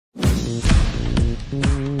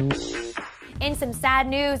In some sad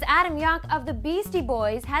news, Adam Yauch of the Beastie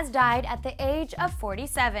Boys has died at the age of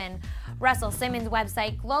 47. Russell Simmons'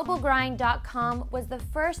 website globalgrind.com was the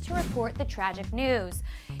first to report the tragic news.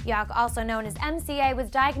 Yauch, also known as MCA,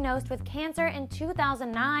 was diagnosed with cancer in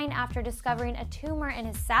 2009 after discovering a tumor in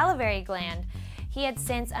his salivary gland. He had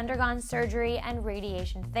since undergone surgery and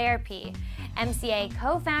radiation therapy. MCA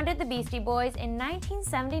co-founded the Beastie Boys in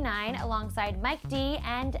 1979 alongside Mike D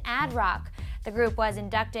and Ad Rock. The group was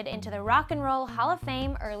inducted into the Rock and Roll Hall of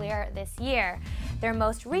Fame earlier this year. Their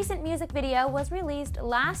most recent music video was released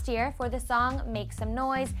last year for the song Make Some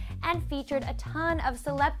Noise and featured a ton of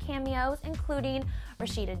celeb cameos including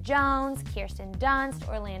Rashida Jones, Kirsten Dunst,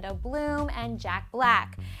 Orlando Bloom, and Jack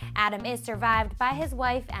Black. Adam is survived by his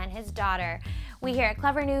wife and his daughter. We here at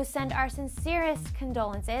Clever News send our sincerest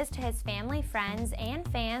condolences to his family, friends, and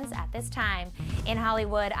fans at this time. In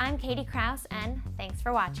Hollywood, I'm Katie Krause, and thanks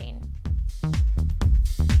for watching.